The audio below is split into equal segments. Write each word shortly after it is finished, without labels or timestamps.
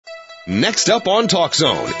Next up on Talk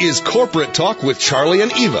Zone is Corporate Talk with Charlie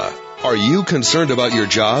and Eva. Are you concerned about your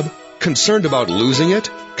job? Concerned about losing it?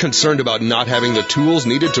 Concerned about not having the tools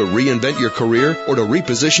needed to reinvent your career or to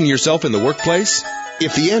reposition yourself in the workplace?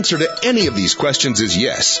 If the answer to any of these questions is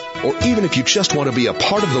yes, or even if you just want to be a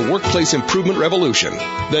part of the workplace improvement revolution,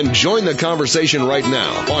 then join the conversation right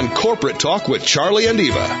now on Corporate Talk with Charlie and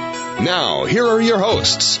Eva. Now, here are your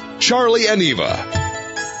hosts, Charlie and Eva.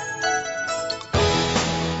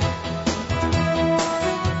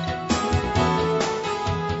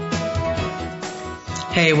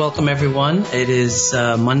 Hey, welcome everyone. It is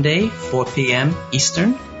Monday, 4 p.m.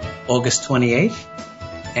 Eastern, August 28th,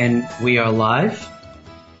 and we are live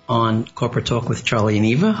on Corporate Talk with Charlie and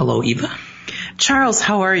Eva. Hello, Eva. Charles,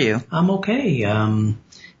 how are you? I'm okay. Our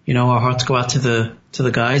hearts go out to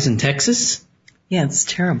the guys in Texas. Yeah, it's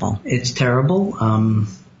terrible. It's terrible. In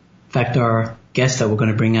fact, our guest that we're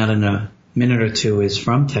going to bring out in a minute or two is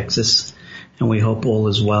from Texas, and we hope all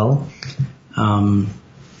is well.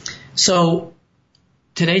 So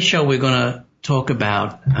today's show, we're going to talk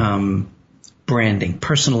about branding,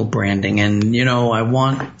 personal branding. And, I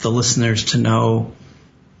want the listeners to know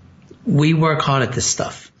we work hard at this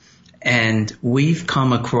stuff. And we've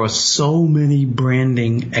come across so many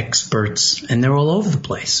branding experts, and they're all over the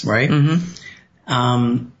place, right?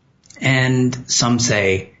 Mm-hmm. And some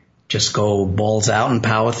say just go balls out and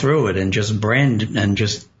power through it and just brand and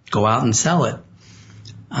just go out and sell it.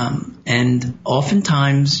 And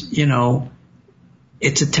oftentimes,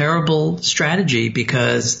 it's a terrible strategy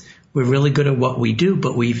because we're really good at what we do,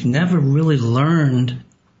 but we've never really learned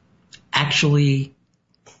actually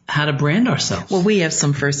how to brand ourselves. Well, we have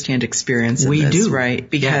some firsthand experience in we this, do. Right?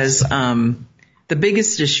 Because yes. The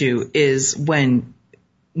biggest issue is when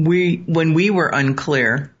we were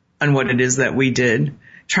unclear on what it is that we did,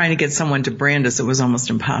 trying to get someone to brand us, it was almost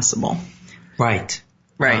impossible. Right.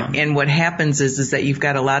 Right. And what happens is that you've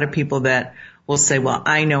got a lot of people that will say, well,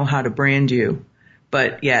 I know how to brand you.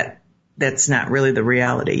 But yet that's not really the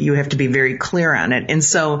reality. You have to be very clear on it. And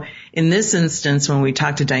so in this instance, when we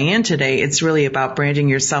talked to Diane today, it's really about branding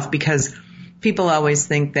yourself because people always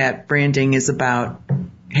think that branding is about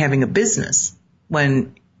having a business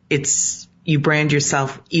when it's you brand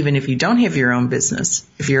yourself even if you don't have your own business,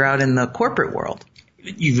 if you're out in the corporate world.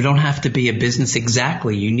 You don't have to be a business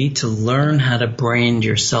exactly. You need to learn how to brand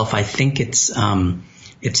yourself. I think it's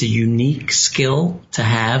a unique skill to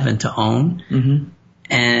have and to own. Mm-hmm.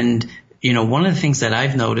 And, one of the things that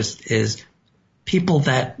I've noticed is people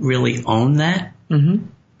that really own that mm-hmm.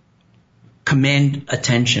 command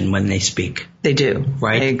attention when they speak. They do.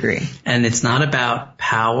 Right? I agree. And it's not about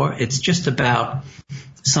power. It's just about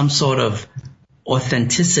some sort of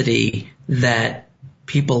authenticity that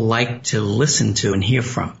people like to listen to and hear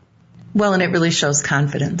from. Well, and it really shows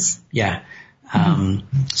confidence. Yeah. I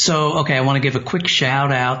want to give a quick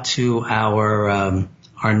shout out to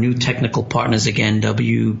our new technical partners again,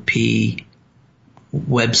 WP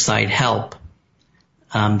Website Help.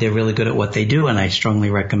 They're really good at what they do, and I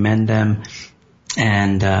strongly recommend them.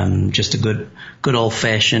 And just a good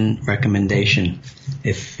old-fashioned recommendation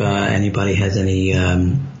if anybody has any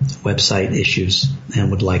website issues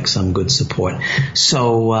and would like some good support.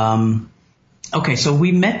 So, so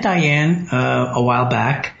we met Diane a while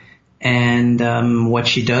back, and what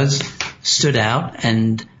she does stood out,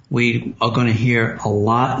 and we are going to hear a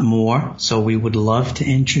lot more. So we would love to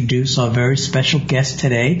introduce our very special guest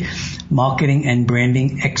today, marketing and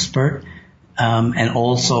branding expert, and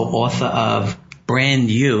also author of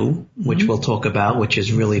Brand You, which we'll talk about, which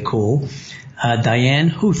is really cool, Diane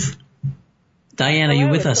Huth. Diane, Hello. Are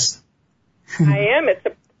you with us? I am. It's a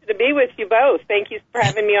pleasure to be with you both. Thank you for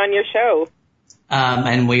having me on your show.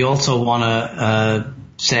 And we also want to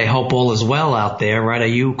say hope all is well out there, right? Are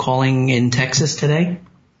you calling in Texas today?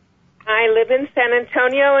 I live in San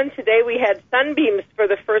Antonio, and today we had sunbeams for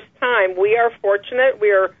the first time. We are fortunate.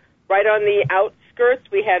 We are right on the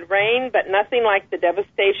outskirts. We had rain, but nothing like the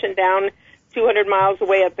devastation down 200 miles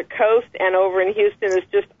away at the coast, and over in Houston is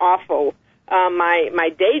just awful. My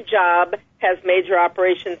day job has major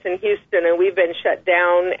operations in Houston, and we've been shut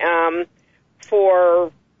down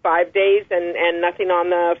for 5 days and nothing on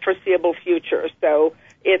the foreseeable future. So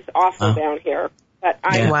it's awful down here. But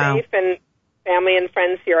I'm safe, and family and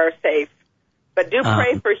friends here are safe. But do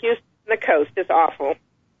pray for Houston and the coast. It's awful.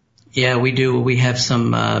 Yeah, we do. We have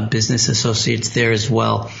some business associates there as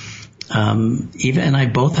well. Eva and I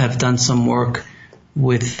both have done some work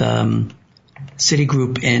with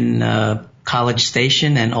Citigroup in College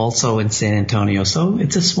Station and also in San Antonio. So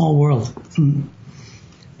it's a small world.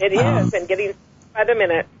 It is, and getting by the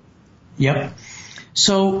minute. Yep.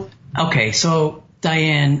 So, okay, so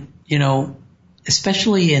Diane,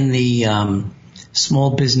 especially in the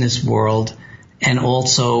small business world, and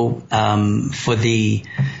also for the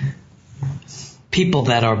people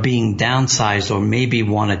that are being downsized or maybe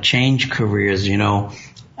want to change careers,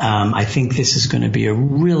 I think this is going to be a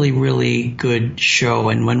really, really good show.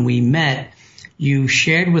 And when we met, you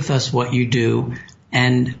shared with us what you do,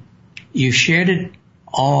 and you shared it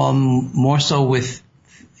more so with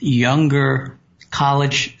younger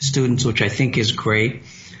college students, which I think is great.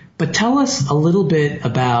 But tell us a little bit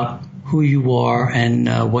about who you are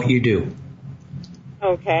and what you do.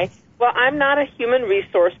 Okay. Well, I'm not a human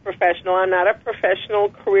resource professional. I'm not a professional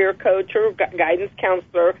career coach or guidance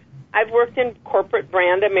counselor. I've worked in corporate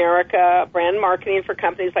brand America, brand marketing for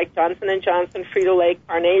companies like Johnson & Johnson, Frito-Lay,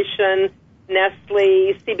 Carnation,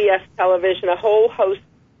 Nestle, CBS Television, a whole host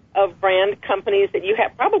of brand companies that you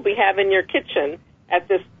probably have in your kitchen at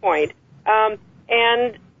this point.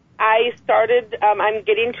 And I started, I'm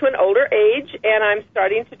getting to an older age, and I'm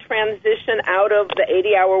starting to transition out of the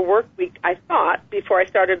 80-hour work week, I thought, before I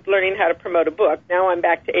started learning how to promote a book. Now I'm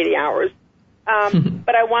back to 80 hours.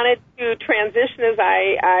 But I wanted to transition as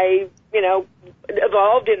I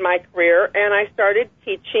evolved in my career, and I started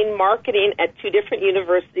teaching marketing at 2 different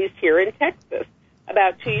universities here in Texas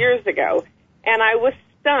about 2 years ago. And I was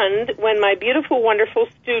stunned when my beautiful, wonderful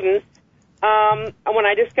students, when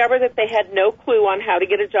I discovered that they had no clue on how to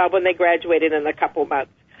get a job when they graduated in a couple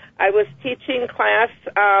months. I was teaching class,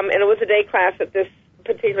 and it was a day class at this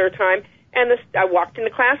particular time, and I walked into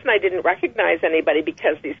class and I didn't recognize anybody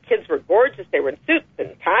because these kids were gorgeous. They were in suits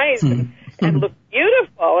and ties and looked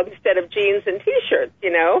beautiful instead of jeans and T-shirts,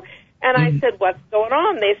 And I said, what's going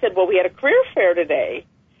on? They said, well, we had a career fair today.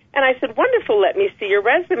 And I said, wonderful, let me see your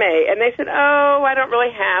resume. And they said, oh, I don't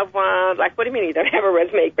really have one. Like, what do you mean you don't have a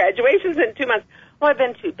resume? Graduation's in 2 months. Well, I've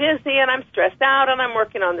been too busy, and I'm stressed out, and I'm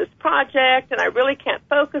working on this project, and I really can't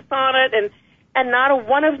focus on it. And not a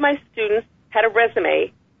one of my students had a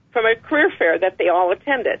resume from a career fair that they all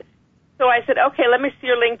attended. So I said, okay, let me see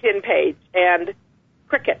your LinkedIn page. And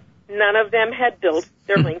cricket. None of them had built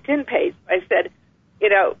their LinkedIn page. I said,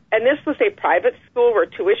 and this was a private school where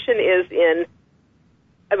tuition is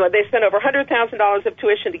they spent over $100,000 of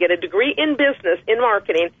tuition to get a degree in business, in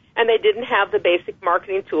marketing, and they didn't have the basic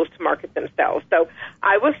marketing tools to market themselves. So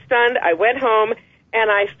I was stunned. I went home,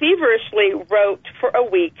 and I feverishly wrote for a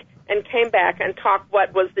week and came back and talked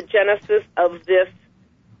what was the genesis of this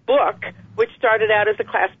book, which started out as a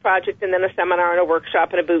class project and then a seminar and a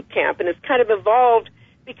workshop and a boot camp. And it's kind of evolved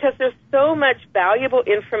because there's so much valuable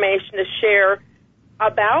information to share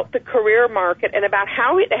about the career market and about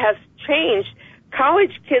how it has changed.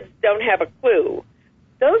 College kids don't have a clue.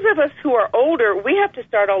 Those of us who are older, we have to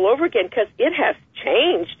start all over again because it has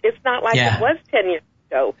changed. It's not like it was 10 years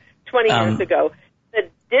ago, 20 years ago. The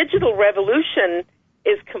digital revolution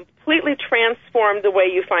is completely transformed the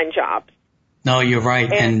way you find jobs. No, you're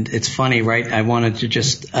right. And it's funny, right? I wanted to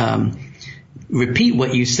just repeat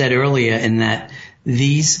what you said earlier in that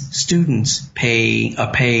these students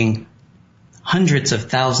are paying hundreds of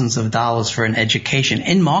thousands of dollars for an education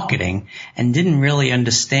in marketing and didn't really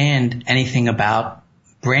understand anything about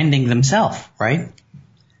branding themselves, right?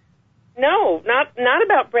 No, not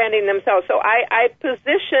about branding themselves. So I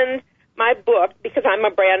positioned my book because I'm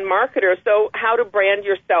a brand marketer. So how to brand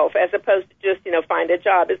yourself as opposed to just, find a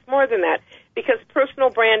job. It's more than that because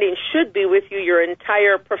personal branding should be with you your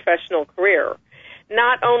entire professional career.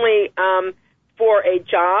 Not only for a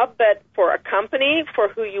job, but for a company, for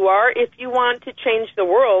who you are. If you want to change the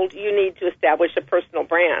world, you need to establish a personal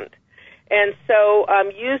brand. And so I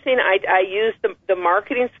use the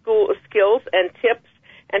marketing school skills and tips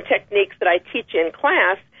and techniques that I teach in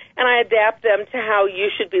class, and I adapt them to how you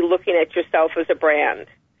should be looking at yourself as a brand.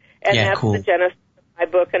 And that's cool. The genesis of my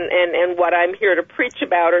book and what I'm here to preach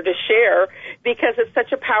about or to share because it's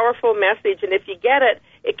such a powerful message, and if you get it,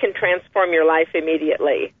 it can transform your life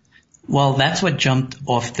immediately. Well, that's what jumped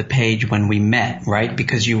off the page when we met, right?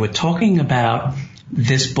 Because you were talking about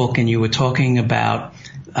this book and you were talking about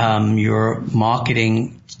your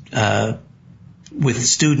marketing with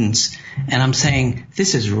students. And I'm saying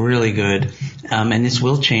this is really good and this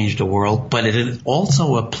will change the world, but it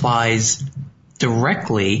also applies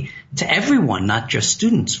directly to everyone, not just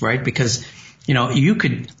students, right? Because, you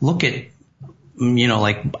could look at,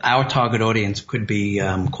 like our target audience could be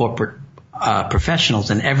corporate professionals,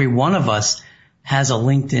 and every one of us has a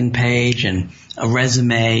LinkedIn page and a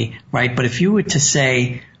resume, right? But if you were to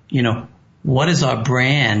say, what is our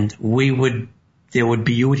brand, you would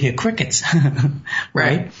hear crickets,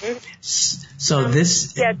 right? Mm-hmm. So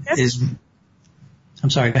this is, I'm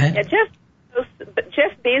sorry, go ahead. Yeah,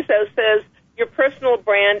 Jeff Bezos says your personal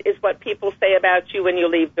brand is what people say about you when you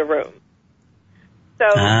leave the room. So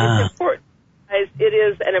it's important. It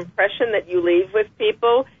is an impression that you leave with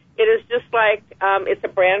people. It is just like it's a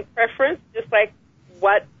brand preference, just like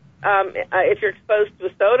what if you're exposed to a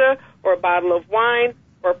soda or a bottle of wine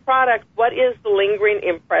or a product, what is the lingering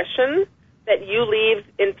impression that you leave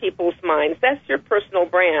in people's minds? That's your personal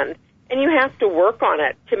brand, and you have to work on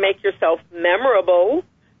it to make yourself memorable,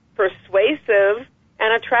 persuasive,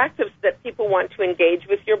 and attractive so that people want to engage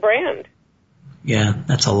with your brand. Yeah,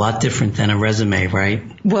 that's a lot different than a resume, right?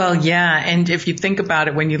 Well, yeah, and if you think about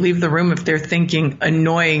it, when you leave the room, if they're thinking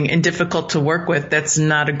annoying and difficult to work with, that's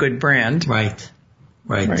not a good brand. Right.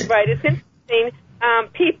 Right. It's interesting.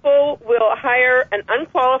 People will hire an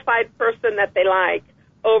unqualified person that they like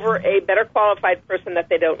over a better qualified person that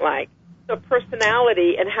they don't like. So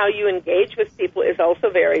personality and how you engage with people is also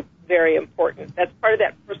very, very important. That's part of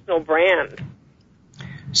that personal brand.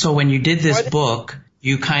 So when you did this book,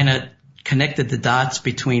 you kind of connected the dots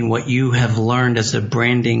between what you have learned as a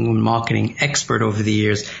branding and marketing expert over the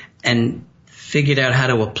years and figured out how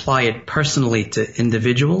to apply it personally to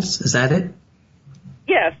individuals. Is that it?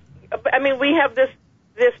 Yes. I mean, we have this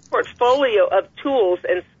portfolio of tools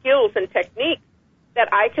and skills and techniques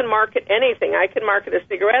that I can market anything. I can market a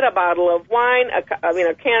cigarette, a bottle of wine, a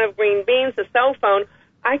can of green beans, a cell phone.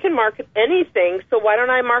 I can market anything, so why don't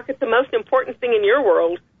I market the most important thing in your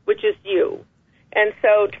world, which is you? And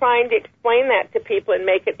so trying to explain that to people and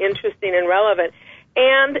make it interesting and relevant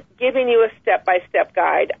and giving you a step-by-step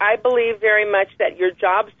guide. I believe very much that your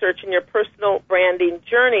job search and your personal branding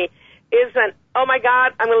journey isn't, oh, my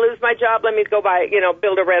God, I'm going to lose my job, let me go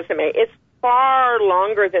build a resume. It's far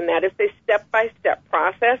longer than that. It's a step-by-step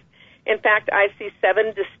process. In fact, I see 7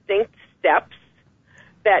 distinct steps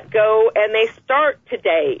that go, and they start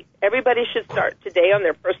today. Everybody should start today on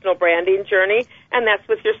their personal branding journey, and that's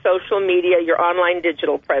with your social media, your online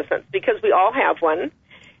digital presence, because we all have one.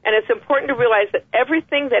 And it's important to realize that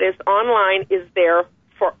everything that is online is there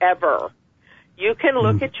forever. You can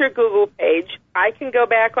look at your Google page. I can go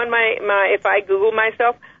back on my if I Google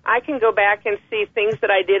myself, I can go back and see things that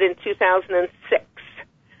I did in 2006.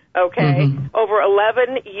 Okay? Mm-hmm. Over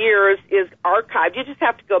 11 years is archived. You just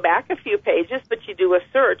have to go back a few pages, but you do a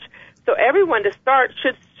search. So everyone to start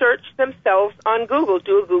should search themselves on Google.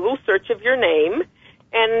 Do a Google search of your name.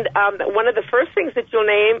 And one of the first things that you'll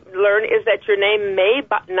learn is that your name may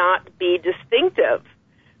not be distinctive.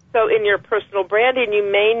 So in your personal branding, you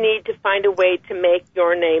may need to find a way to make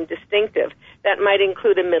your name distinctive. That might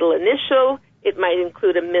include a middle initial. It might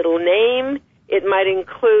include a middle name. It might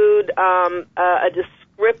include a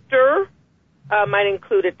descriptor, might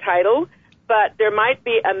include a title. But there might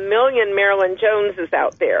be a million Marilyn Joneses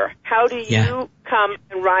out there. How do you come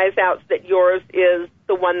and rise out so that yours is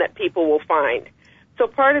the one that people will find? So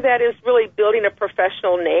part of that is really building a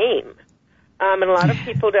professional name. And a lot of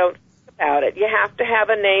people don't think about it. You have to have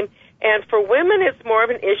a name. And for women, it's more of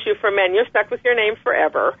an issue. For men, you're stuck with your name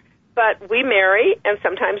forever. But we marry, and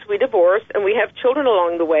sometimes we divorce, and we have children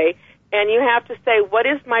along the way. And you have to say, what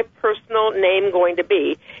is my personal name going to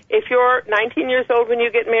be? If you're 19 years old when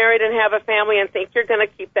you get married and have a family and think you're going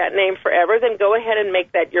to keep that name forever, then go ahead and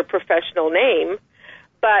make that your professional name.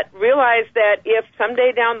 But realize that if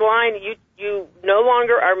someday down the line you no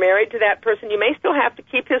longer are married to that person, you may still have to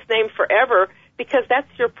keep his name forever because that's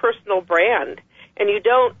your personal brand. And you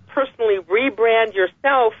don't personally rebrand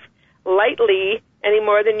yourself lightly any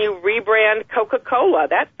more than you rebrand Coca-Cola.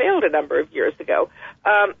 That failed a number of years ago.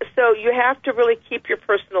 So you have to really keep your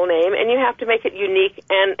personal name, and you have to make it unique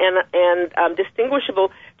and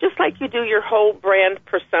distinguishable, just like you do your whole brand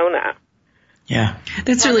persona. Yeah.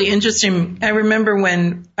 That's really interesting. I remember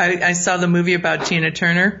when I saw the movie about Tina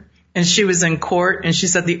Turner, and she was in court, and she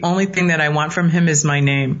said, the only thing that I want from him is my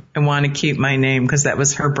name. I want to keep my name, because that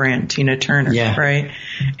was her brand, Tina Turner, right?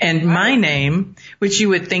 And my name, which you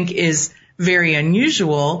would think is very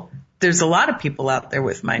unusual, there's a lot of people out there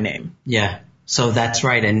with my name. Yeah. So that's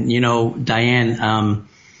right. And, Diane,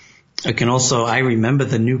 I remember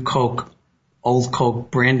the new Coke, old Coke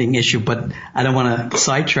branding issue, but I don't want to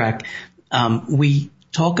sidetrack. We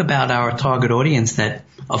talk about our target audience that,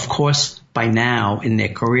 of course, by now in their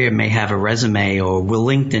career may have a resume or a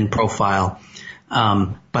LinkedIn profile.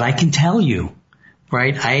 But I can tell you,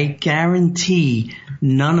 right, I guarantee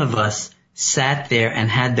none of us sat there and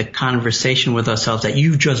had the conversation with ourselves that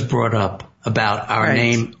you just brought up about our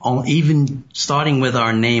name, even starting with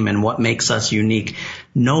our name and what makes us unique.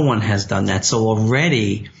 No one has done that. So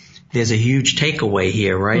already there's a huge takeaway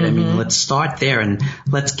here, right? Mm-hmm. I mean, let's start there and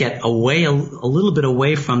let's get away a little bit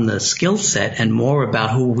away from the skill set and more about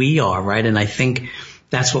who we are, right? And I think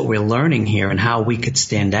that's what we're learning here and how we could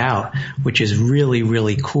stand out, which is really,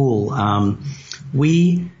 really cool.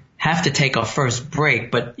 We have to take our first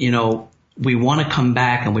break, but, we want to come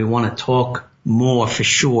back and we want to talk more for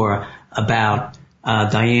sure about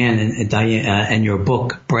Diane and your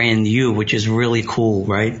book, Brand You, which is really cool,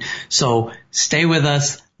 right? So stay with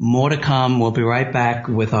us. More to come. We'll be right back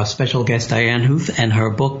with our special guest, Diane Huth, and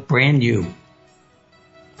her book, Brand You.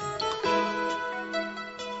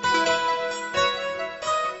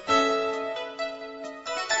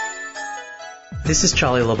 This is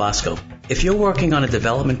Charlie Lobosco. If you're working on a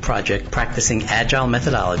development project practicing agile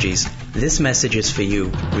methodologies, this message is for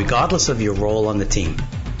you, regardless of your role on the team.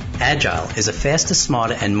 Agile is a faster,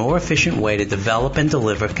 smarter, and more efficient way to develop and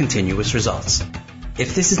deliver continuous results.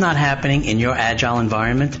 If this is not happening in your agile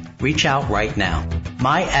environment, reach out right now.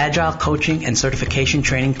 My agile coaching and certification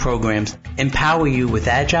training programs empower you with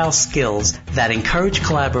agile skills that encourage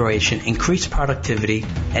collaboration, increase productivity,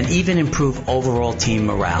 and even improve overall team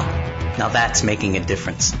morale. Now that's making a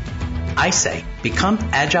difference. I say, become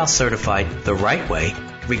Agile certified the right way,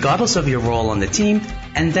 regardless of your role on the team,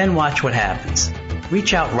 and then watch what happens.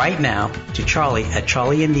 Reach out right now to Charlie at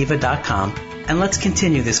charlieandeva.com and let's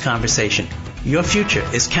continue this conversation. Your future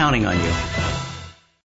is counting on you.